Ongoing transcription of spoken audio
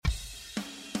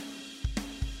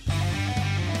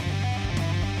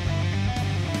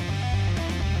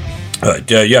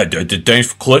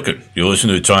Thanks for clicking. You listen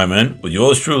to Time In with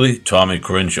yours truly, Tommy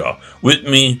Crenshaw. With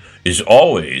me, as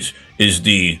always, is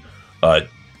the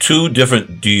two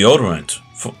different deodorant,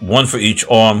 one for each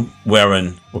arm,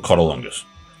 wearing Ricardo Lungus.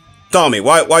 Tommy,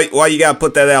 why you gotta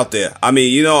put that out there? I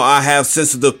mean, I have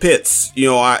sensitive pits,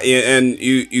 and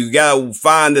you gotta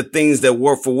find the things that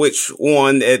work for which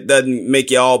one. It doesn't make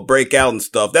you all break out and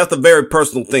stuff. That's a very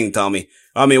personal thing, Tommy.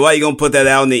 I mean, why you gonna put that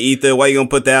out in the ether? Why you gonna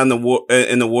put that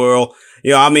in the world?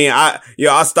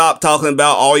 I stopped talking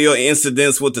about all your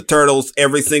incidents with the turtles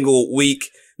every single week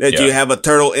that you have a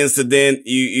turtle incident.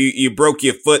 You broke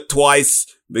your foot twice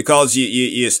because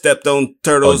you stepped on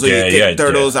turtles or you kicked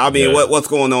turtles. What's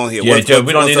going on here? We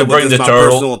don't need to bring the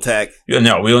turtle. Personal attack. Yeah,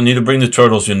 no, we don't need to bring the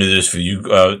turtles into this. For you,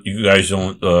 you guys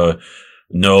don't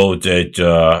know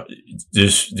that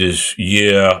this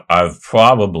year I've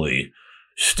probably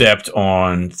stepped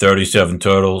on 37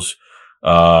 turtles.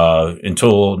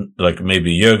 Until like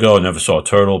maybe a year ago, I never saw a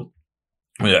turtle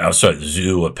outside the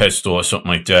zoo or pet store or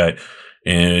something like that.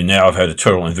 And now I've had a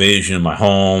turtle invasion in my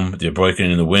home. They're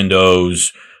breaking in the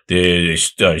windows. They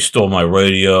stole my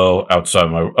radio outside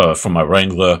from my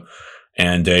Wrangler,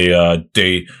 and they're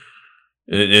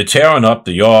tearing up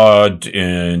the yard.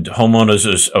 And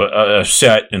homeowners are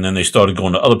upset, and then they started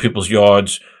going to other people's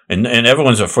yards. And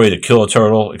everyone's afraid to kill a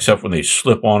turtle, except when they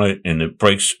slip on it and it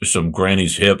breaks some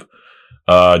granny's hip.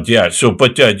 The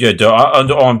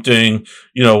underarm thing,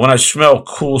 when I smell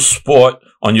Cool Sport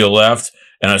on your left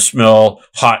and I smell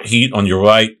Hot Heat on your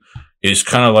right, it's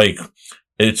kind of like,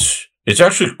 it's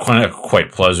actually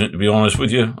quite pleasant, to be honest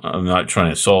with you. I'm not trying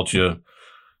to insult you.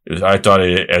 I thought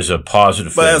it as a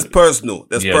positive thing. But that's personal.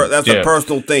 That's a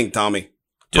personal thing, Tommy.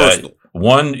 Personal.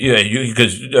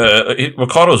 Because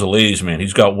Ricardo's a ladies' man.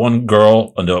 He's got one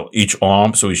girl under each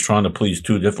arm, so he's trying to please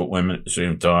two different women at the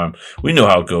same time. We know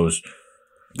how it goes.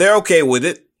 They're okay with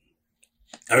it.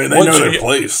 I mean, they know their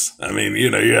place. I mean,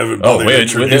 you haven't bothered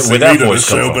introducing me to the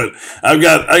show, but I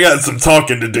got some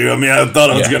talking to do. I mean, I thought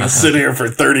I was going to sit here for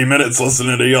 30 minutes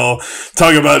listening to y'all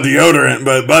talk about deodorant,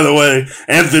 but by the way,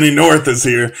 Anthony North is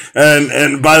here.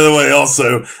 And by the way,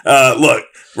 also, look,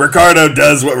 Ricardo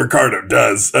does what Ricardo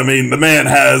does. I mean, the man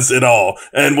has it all.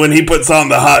 And when he puts on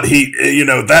the Hot Heat,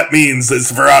 that means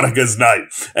it's Veronica's night.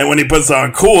 And when he puts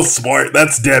on Cool Sport,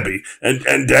 that's Debbie.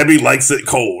 And Debbie likes it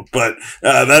cold. But,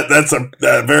 that's a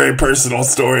very personal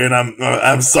story. And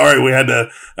I'm sorry we had to,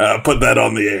 put that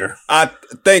on the air.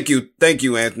 Thank you. Thank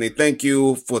you, Anthony. Thank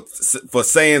you for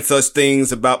saying such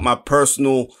things about my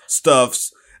personal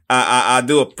stuffs. I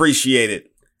do appreciate it.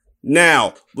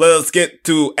 Now, let us get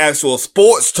to actual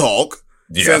sports talk.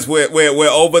 Yeah. Since we're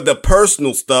over the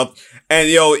personal stuff.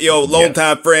 And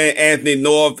longtime friend Anthony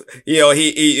North,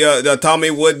 Tommy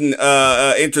wouldn't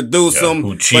introduce him.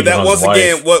 But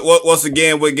that once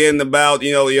again we're getting about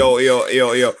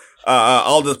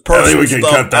all this personal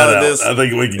stuff. I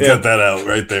think we can cut that out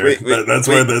right there.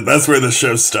 That's where the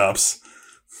show stops.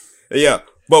 Yeah.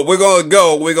 But we're going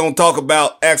to talk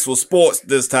about actual sports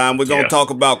this time. We're going to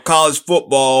talk about college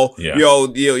football. Yeah.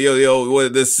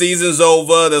 The season's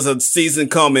over. There's a season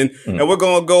coming. And we're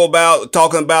going to go about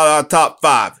talking about our top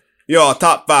five. Our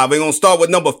top five. We're going to start with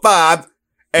number 5.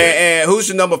 And who's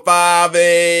your number 5?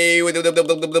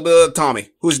 Tommy,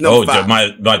 who's number 5?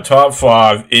 My top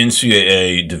 5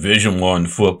 NCAA Division I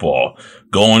football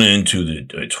going into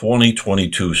the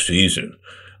 2022 season.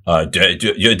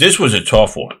 This was a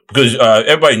tough one because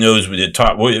everybody knows we did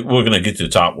top. We're going to get to the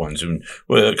top ones and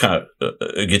we'll kind of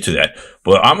get to that.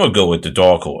 But I'm going to go with the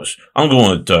dark horse. I'm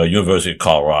going with University of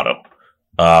Colorado.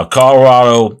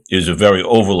 Colorado is a very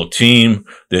overlooked team.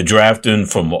 They're drafting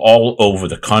from all over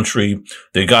the country.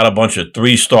 They got a bunch of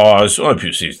 3 stars. Well, if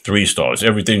you see 3 stars,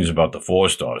 everything's about the 4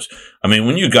 stars. I mean,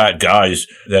 when you got guys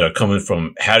that are coming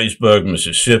from Hattiesburg,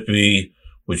 Mississippi,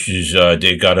 which is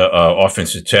they got a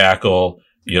offensive tackle.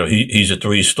 He's a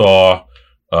 3-star,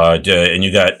 and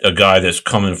you got a guy that's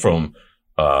coming from,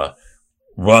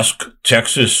 Rusk,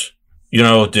 Texas.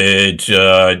 That's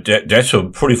a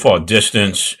pretty far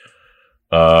distance.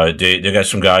 They got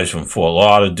some guys from Fort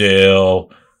Lauderdale.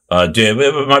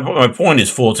 My point is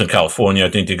Fulton, California.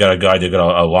 I think they got a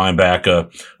a linebacker,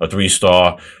 a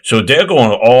 3-star. So they're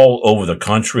going all over the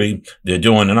country. They're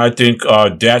doing, and I think,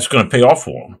 that's going to pay off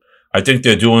for them. I think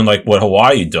they're doing like what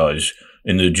Hawaii does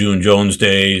in the June Jones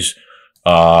days.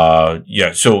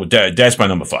 So that's my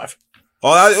number 5.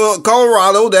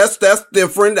 Colorado, that's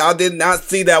different. I did not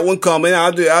see that one coming.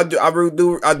 I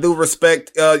do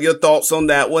respect your thoughts on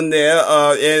that one there.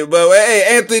 But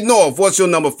hey, Anthony North, what's your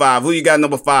number 5? Who you got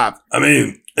number 5? I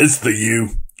mean, it's the U.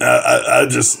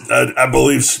 I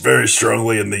believe very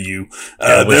strongly in the U.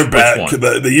 They're back.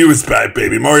 The U is back,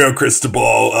 baby. Mario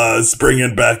Cristobal is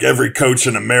bringing back every coach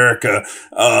in America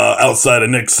outside of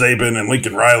Nick Saban and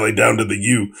Lincoln Riley down to the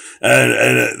U.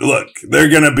 And look, they're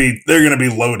gonna be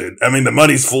loaded. I mean, the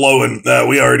money's flowing.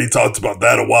 We already talked about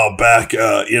that a while back.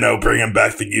 Bringing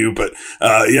back the U, but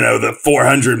the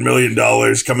 $400 million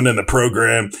coming in the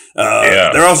program.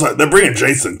 They're bringing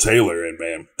Jason Taylor in,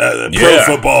 man.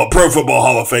 Pro Football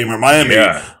Hall of Famer, Miami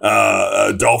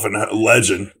Dolphin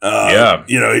legend.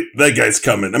 That guy's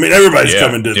coming. I mean, everybody's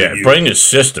coming to the U. Bring his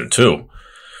sister too.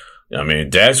 I mean,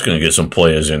 Dad's going to get some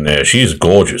players in there. She's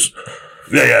gorgeous.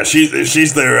 Yeah,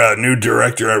 she's their new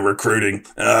director of recruiting.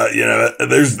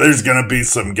 There's going to be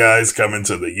some guys coming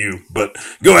to the U, but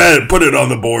go ahead and put it on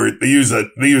the board. The U's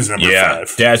number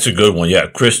 5. That's a good one. Yeah,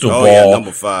 Cristobal.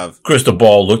 Number 5.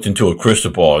 Cristobal looked into a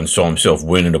crystal ball and saw himself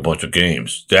winning a bunch of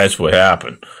games. That's what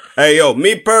happened. Hey,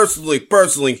 me personally,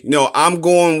 I'm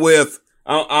going with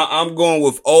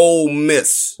Ole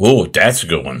Miss. Oh, that's a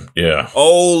good one. Yeah.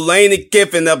 Old Lane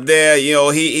Kiffin up there.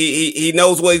 He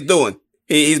knows what he's doing.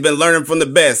 He's been learning from the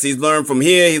best. He's learned from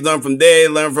here. He's learned from there. He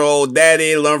learned from old daddy.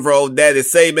 He learned from old daddy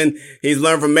Saban. He's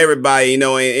learned from everybody, and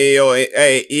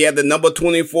he had the number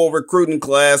 24 recruiting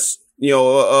class,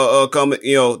 coming,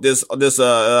 this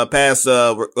past,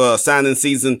 signing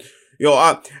season.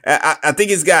 I think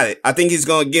he's got it. I think he's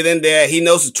going to get in there. He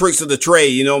knows the tricks of the trade.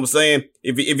 You know what I'm saying?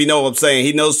 If you know what I'm saying,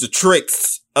 he knows the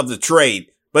tricks of the trade.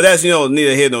 But that's,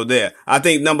 neither here nor there. I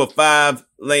think number 5,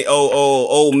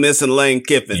 Ole Miss and Lane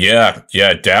Kiffin. Yeah,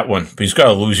 that one. He's got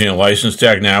a Louisiana license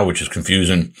tag now, which is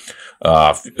confusing.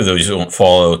 Those who don't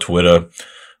follow Twitter,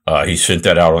 he sent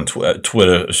that out on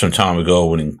Twitter some time ago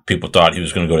when people thought he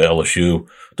was going to go to LSU.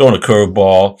 Throwing a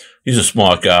curveball. He's a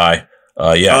smart guy.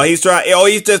 He's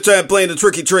just trying to play the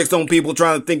tricky tricks on people,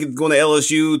 trying to think he's going to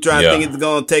LSU, trying to think he's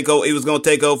going to take over. He was going to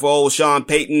take over for old Sean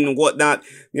Payton and whatnot.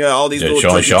 All these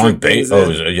little Sean Payton. Oh,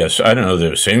 yes, I didn't know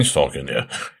there were Saints talking there.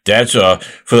 That's you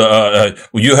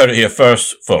heard it here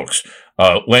first, folks.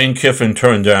 Lane Kiffin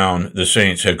turned down the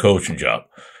Saints head coaching job.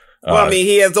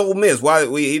 He has Ole Miss.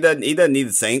 He doesn't need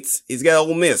the Saints. He's got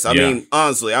Ole Miss. I mean,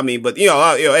 honestly, but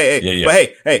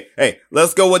hey,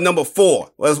 let's go with number 4.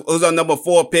 Who's our number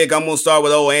 4 pick? I'm gonna start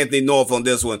with old Anthony North on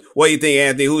this one. What do you think,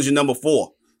 Anthony? Who's your number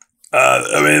 4?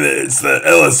 It's the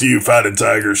LSU Fighting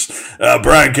Tigers.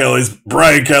 Brian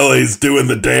Kelly's doing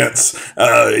the dance.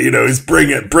 He's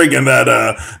bringing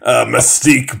that,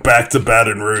 mystique back to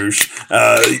Baton Rouge.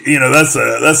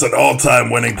 That's an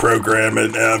all-time winning program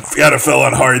and, got a fell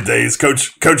on hard days.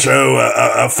 Coach O,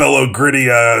 a fellow gritty,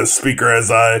 speaker as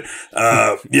he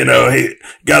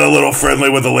got a little friendly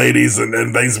with the ladies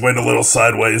and things went a little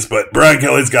sideways, but Brian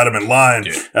Kelly's got him in line.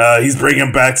 He's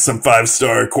bringing back some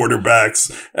 5-star quarterbacks,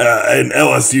 and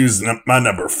LSU's my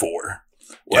number 4.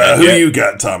 Who you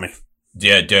got, Tommy?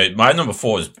 Yeah, my number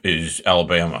 4 is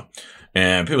Alabama.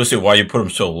 And people say, why you put them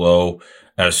so low?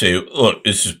 And I say, look,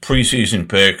 this is preseason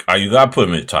pick. You got to put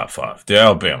them in the top 5. The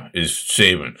Alabama is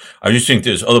Saban. I just think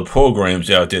there's other programs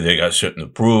out there that got something to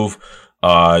prove.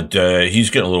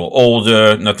 He's getting a little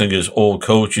older. Nothing against old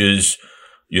coaches.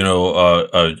 You've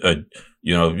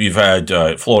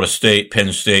had Florida State,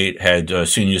 Penn State had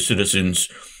senior citizens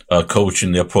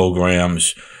coaching their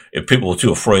programs. If people are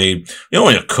too afraid,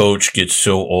 when a coach gets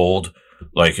so old,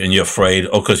 and you're afraid,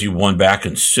 because he won back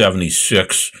in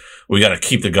 76, we got to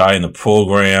keep the guy in the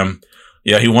program.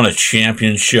 Yeah, he won a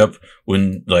championship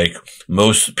when,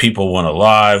 most people weren't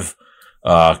alive,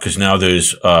 because now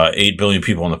there's 8 billion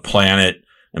people on the planet,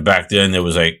 and back then there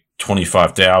was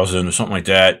 25,000 or something like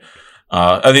that.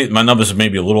 I think my numbers are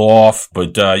maybe a little off,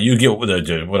 but you get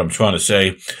what I'm trying to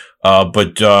say.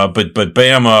 But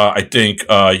Bama, I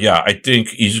think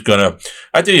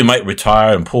he might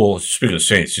retire and pull, speaking of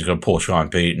Saints, he's going to pull Sean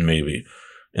Payton maybe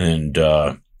and,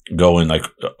 go in buy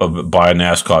a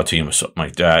NASCAR team or something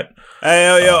like that.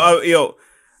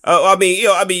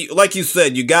 Like you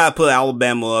said, you gotta put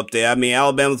Alabama up there.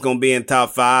 Alabama's going to be in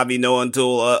top 5,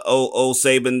 until, old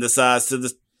Saban decides to,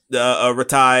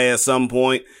 retire at some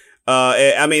point.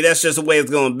 That's just the way it's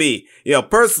going to be.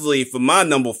 Personally, for my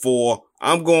number 4,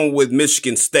 I'm going with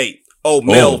Michigan State.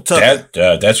 Mel Tucker.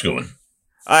 That's good one.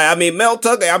 Mel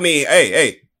Tucker, he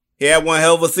had one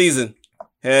hell of a season.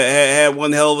 Had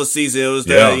one hell of a season. It was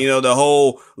the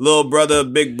whole little brother,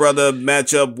 big brother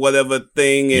matchup, whatever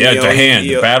thing. And,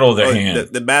 the battle of the hand.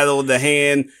 The battle of the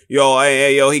hand.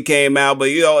 He came out, but,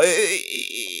 he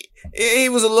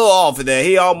was a little off of that.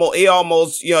 He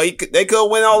almost, they could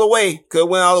win all the way.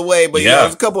 But,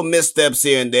 there's a couple missteps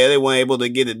here and there. They weren't able to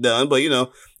get it done. But,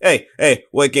 hey,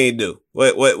 what can you do?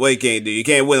 What can you do? You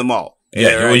can't win them all.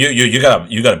 Yeah, well, you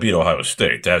gotta beat Ohio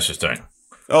State. That's the thing.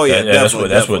 Oh yeah, that's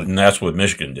what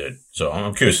Michigan did. So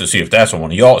I'm curious to see if that's on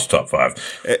one of y'all's top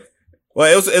 5. It's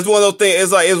one of those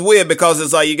things. It's weird because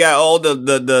it's like you got all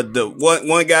the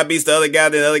one guy beats the other guy,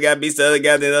 then the other guy beats the other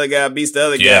guy, then the other guy beats the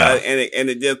other guy, and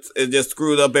it just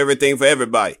screwed up everything for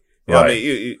everybody. Right. I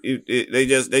mean, they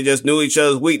just knew each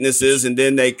other's weaknesses, and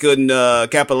then they couldn't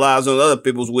capitalize on other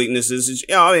people's weaknesses.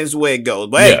 I mean, it's the way it goes.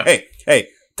 But hey.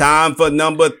 Time for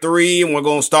number 3, and we're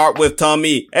gonna start with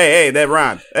Tommy. Hey, that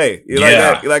rhyme. Hey, you like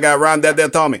that? You like I rhymed that there,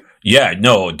 Tommy? Yeah,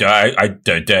 no,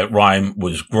 that rhyme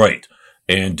was great,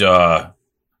 and so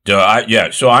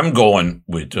I'm going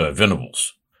with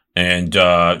Venables, and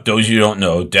those of you who don't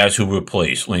know, that's who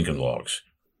replaced Lincoln Logs.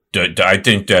 I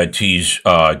think that he's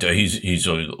a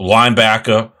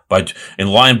linebacker, and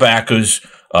linebackers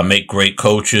make great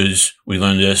coaches. We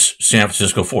learned this. San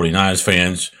Francisco 49ers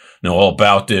fans know all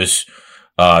about this.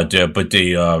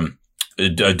 Dylan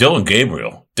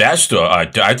Gabriel, I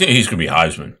think he's going to be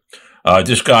Heisman.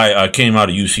 This guy came out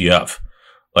of UCF.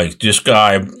 Like this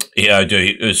guy, he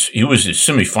was a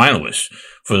semifinalist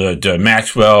for the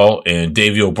Maxwell and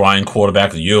Davey O'Brien Quarterback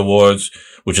of the Year awards,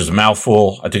 which is a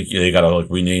mouthful. I think they got to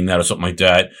rename that or something like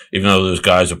that. Even though those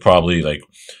guys are probably like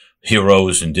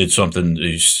heroes and did something.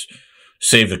 They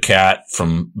saved a cat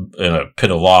from in a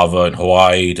pit of lava in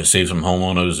Hawaii to save some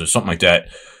homeowners or something like that.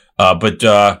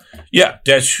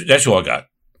 That's who I got.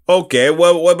 Okay,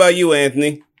 well, what about you,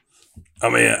 Anthony? I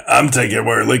mean, I'm taking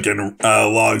where Lincoln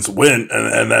Logs went,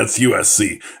 and that's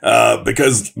USC,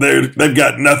 because they've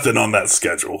got nothing on that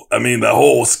schedule. I mean, the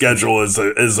whole schedule is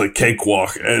a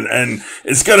cakewalk, and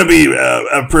it's gonna be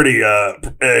a pretty,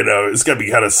 it's gonna be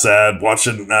kind of sad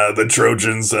watching the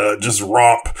Trojans just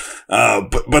romp,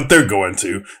 but they're going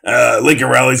to. Lincoln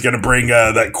Riley's gonna bring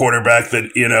that quarterback that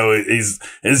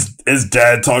his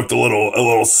dad talked a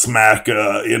little smack,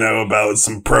 about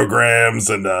some programs,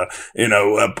 and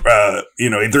he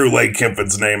threw Lane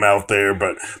Kiffin's name out there,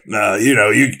 but,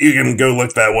 you can go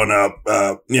look that one up.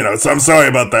 So I'm sorry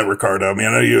about that, Ricardo. I mean,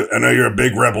 I know you're a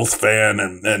big Rebels fan,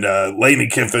 and Lane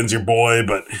Kiffin's your boy,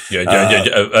 but.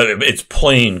 It's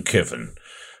plain Kiffin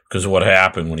because of what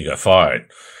happened when he got fired.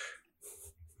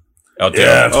 Out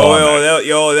there.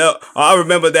 Yeah. I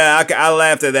remember that. I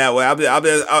laughed at that way.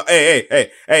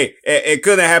 Hey, it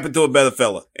couldn't have happened to a better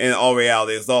fella in all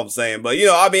reality. That's all I'm saying. But,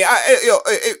 I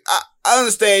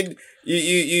understand.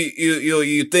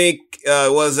 You think,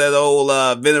 was that old,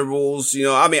 Venables,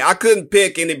 I couldn't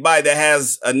pick anybody that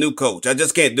has a new coach. I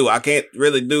just can't do it. I can't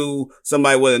really do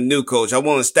somebody with a new coach. I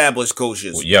want established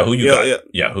coaches. Well, who you got?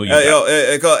 Who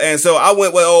you got? And so I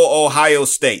went with Ohio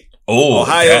State.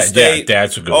 State.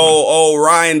 That's a good one.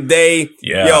 Ryan Day.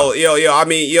 Yeah.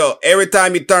 Every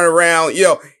time you turn around, he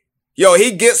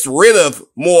gets rid of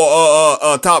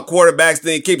more, top quarterbacks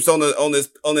than he keeps on his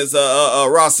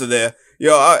roster there. He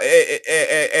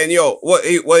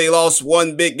lost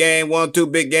one or two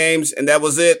big games, and that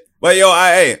was it. But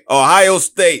Ohio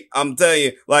State, I'm telling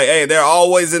you, they're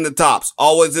always in the tops, there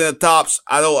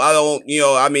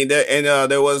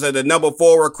was the number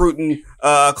 4 recruiting,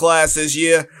 class this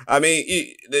year. I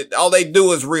mean, all they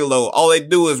do is reload.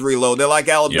 They're like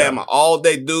Alabama. Yeah. All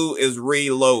they do is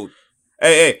reload.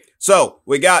 So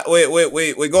we're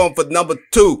going for number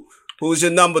 2. Who's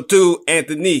your number 2,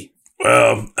 Anthony?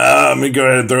 Well, let me go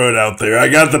ahead and throw it out there. I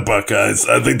got the Buckeyes.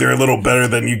 I think they're a little better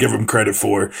than you give them credit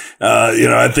for.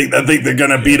 I think they're going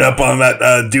to beat up on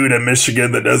that, dude in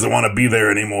Michigan that doesn't want to be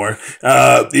there anymore.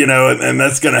 And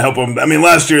that's going to help them. I mean,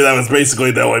 last year that was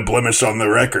basically the only blemish on the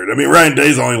record. I mean, Ryan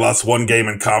Day's only lost 1 game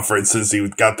in conference since he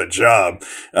got the job.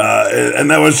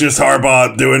 And that was just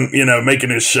Harbaugh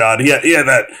making his shot. He had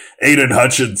that Aiden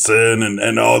Hutchinson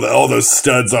and all those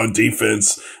studs on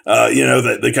defense,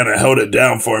 that they kind of held it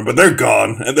down for him, but they're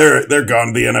gone. They're gone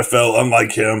to the NFL,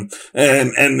 unlike him.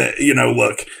 And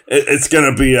look, it's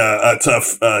going to be a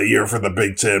tough year for the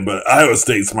Big Ten, but Iowa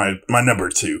State's my number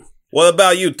 2. What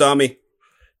about you, Tommy?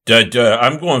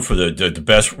 I'm going for the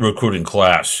best recruiting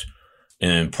class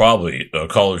in probably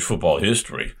college football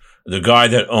history. The guy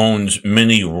that owns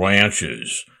many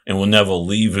ranches and will never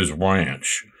leave his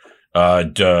ranch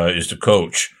is the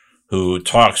coach who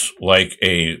talks like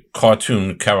a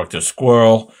cartoon character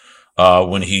squirrel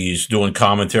when he's doing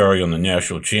commentary on the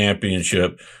national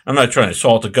championship. I'm not trying to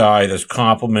insult the guy. That's a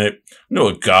compliment. I know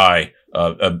a guy,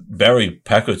 Barry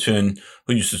Peckerton,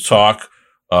 who used to talk.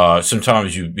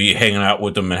 Sometimes you'd be hanging out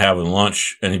with him and having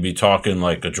lunch, and he'd be talking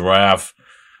like a giraffe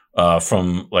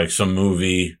from like some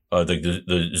movie, like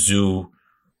the zoo.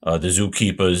 The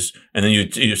Zookeepers, and then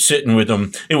you're sitting with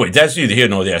them. Anyway, that's neither here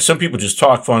nor there. Some people just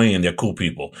talk funny and they're cool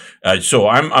people. So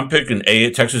I'm picking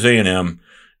Texas A&M,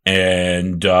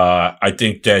 And I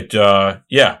think that,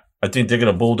 I think they're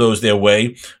going to bulldoze their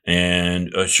way and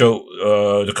show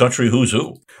the country who's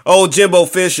who. Oh, Jimbo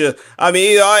Fisher. I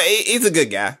mean, he's a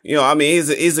good guy. You know, I mean,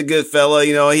 he's a good fella.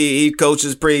 You know, he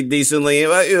coaches pretty decently.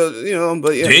 But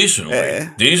Decently.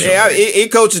 Yeah, he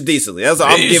coaches decently. That's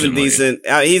what I'm giving decent.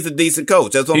 He's a decent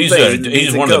coach. That's what I'm saying.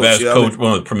 He's one of the best coach,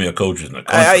 one of the premier coaches in the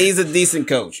country. He's a decent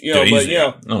coach. You know, but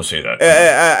don't say that.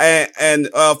 And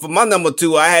for my number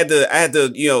 2, I had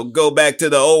to go back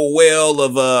to the old well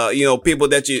of people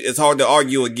that it's hard to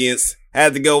argue against.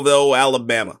 Had to go with old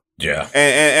Alabama. Yeah.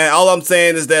 And all I'm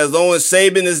saying is that as long as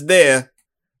Saban is there,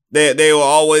 they will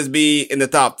always be in the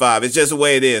top 5. It's just the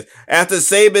way it is. After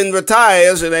Saban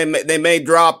retires, and they may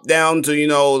drop down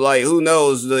to, like, who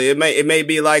knows? It may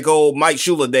be like old Mike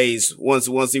Shula days once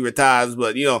he retires,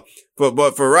 but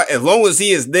for as long as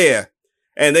he is there,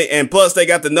 and plus they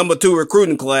got the number 2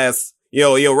 recruiting class,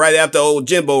 right after old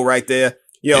Jimbo right there.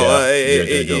 You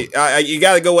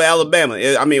got to go with Alabama.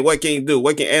 I mean, what can you do?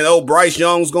 And old Bryce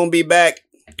Young's going to be back.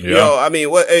 Yeah. I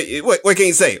mean, what can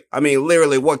you say? I mean,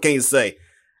 literally, what can you say?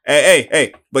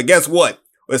 Hey, but guess what?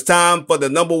 It's time for the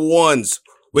number 1s.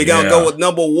 We're going to go with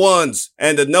number 1s.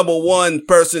 And the number 1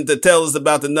 person to tell us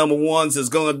about the number 1s is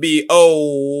going to be,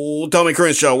 Tommy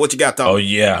Crenshaw. What you got, Tommy? Oh,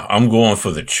 yeah. I'm going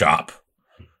for the chop.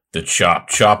 The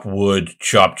chop wood,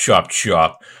 chop.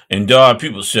 And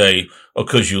people say,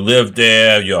 because you live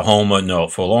there, you're a homer. No,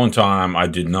 for a long time, I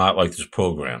did not like this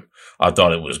program. I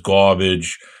thought it was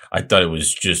garbage. I thought it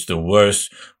was just the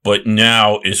worst, but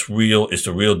now it's real. It's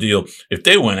the real deal. If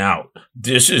they went out,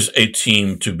 this is a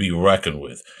team to be reckoned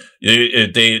with.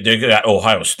 They got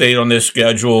Ohio State on their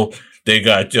schedule. They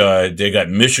got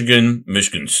Michigan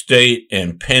State,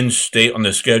 and Penn State on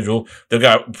their schedule. They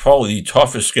got probably the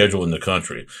toughest schedule in the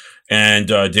country. And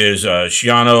there's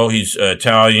Schiano, he's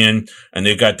Italian, and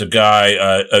they got the guy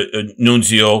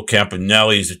Nunzio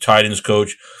Campanelli, he's the tight ends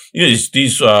coach.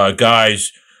 These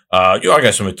guys. I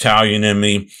got some Italian in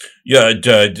me. Yeah,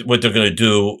 what they're going to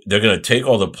do, they're going to take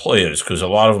all the players, because a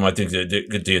lot of them, I think, they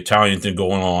get the Italian thing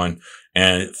going on,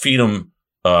 and feed them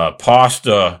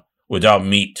pasta without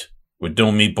meat, with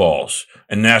no meatballs,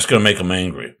 and that's going to make them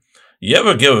angry. You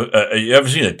ever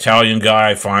seen an Italian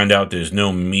guy find out there's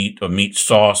no meat or meat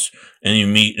sauce, any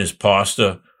meat in his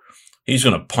pasta? He's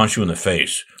going to punch you in the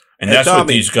face. And that's what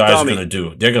these guys are going to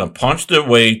do. They're going to punch their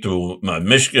way through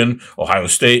Michigan, Ohio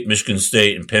State, Michigan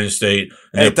State, and Penn State.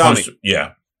 And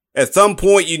at some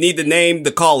point, you need to name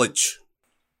the college.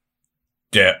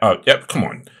 Yeah, come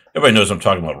on. Everybody knows I'm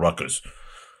talking about Rutgers.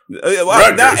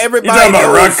 Rutgers. Not everybody you talking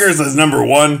about knows. Rutgers as number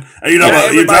 1? Are you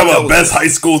talking about best high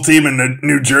school team in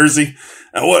New Jersey?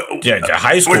 The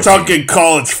high school We're talking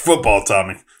college football,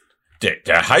 Tommy.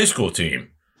 The high school team.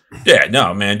 Yeah,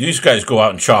 no, man. These guys go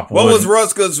out and chop wood. What was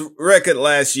Rutgers' record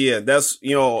last year? That's,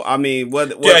 I mean,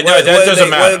 that doesn't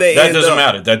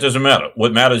matter. That doesn't matter.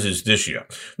 What matters is this year.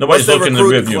 Nobody's looking in the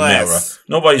rearview mirror.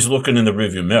 Nobody's looking in the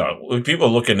rearview mirror. People are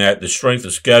looking at the strength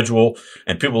of schedule,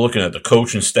 and people are looking at the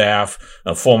coaching staff.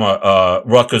 A former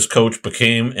Rutgers coach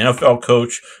became NFL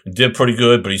coach, did pretty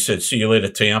good, but he said, "See you later,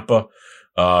 Tampa."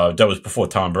 That was before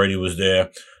Tom Brady was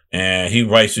there, and he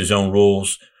writes his own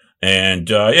rules. And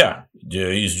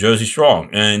he's Jersey strong,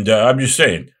 and I'm just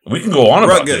saying we can go on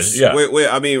about this. Yeah,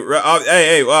 I mean,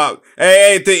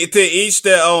 hey, to each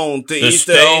their own. To each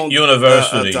their own.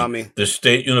 University, Tommy. The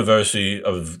State University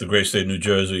of the great state of New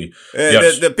Jersey.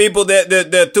 Yes. The people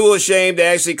they're too ashamed to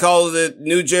actually call it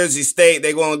New Jersey State.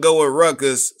 They want to go with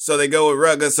Rutgers, so they go with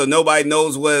Rutgers, so nobody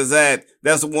knows where it's at.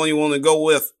 That's the one you want to go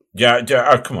with. Yeah,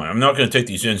 come on. I'm not going to take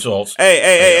these insults.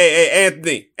 Hey,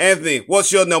 Anthony, what's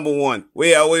your number 1?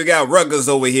 We got Rutgers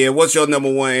over here. What's your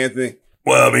number 1, Anthony?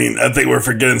 Well, I mean, I think we're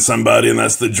forgetting somebody, and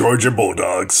that's the Georgia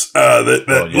Bulldogs. Look,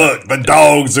 the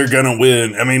dogs are going to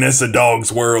win. I mean, it's a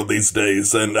dog's world these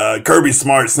days, and Kirby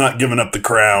Smart's not giving up the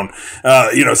crown.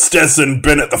 Stetson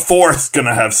Bennett the 4th's going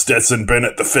to have Stetson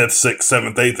Bennett the 5th, 6th,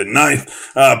 7th, 8th, and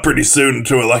 9th pretty soon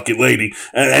to a lucky lady,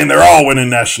 and they're all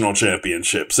winning national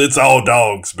championships. It's all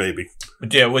dogs, baby.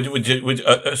 Yeah,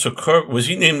 so Kurt, was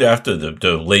he named after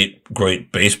the late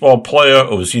great baseball player,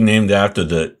 or was he named after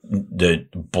the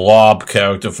blob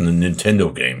character from the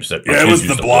Nintendo games? It was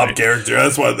the blob character.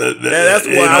 That's why that's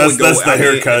the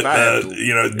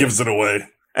haircut. Gives it away.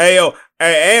 Hey,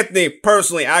 Anthony.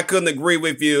 Personally, I couldn't agree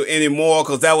with you anymore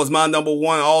because that was my number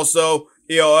 1. Also,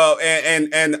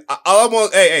 and I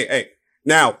want. Hey.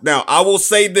 Now, I will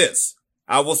say this.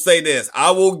 I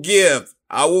will give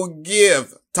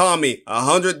Tommy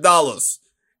 $100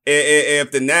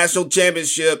 if the national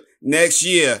championship next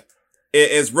year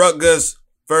is Rutgers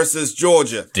versus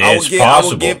Georgia. I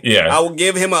will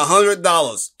give him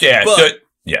 $100.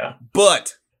 Yeah,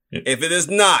 But If it is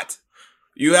not,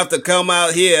 you have to come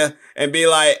out here and be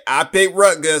like, I picked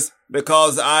Rutgers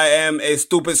because I am a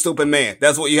stupid man.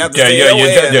 That's what you have to say.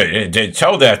 Yeah.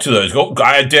 Tell that to those.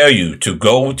 I dare you to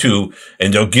go to,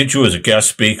 and they'll get you as a guest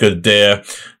speaker there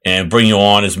and bring you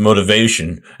on as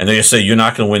motivation. And they say you're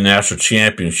not going to win national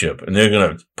championship, and they're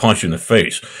going to punch you in the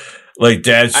face. Like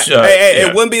that's.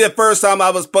 It wouldn't be the first time I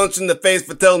was punched in the face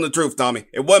for telling the truth, Tommy.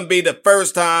 It wouldn't be the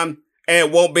first time, and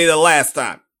it won't be the last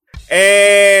time.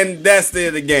 And that's the end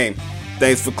of the game.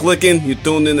 Thanks for clicking. You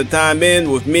tuned in to Time In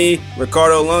with me,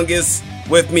 Ricardo Lungus.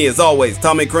 With me, as always,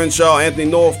 Tommy Crenshaw, Anthony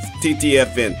North,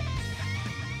 TTFN.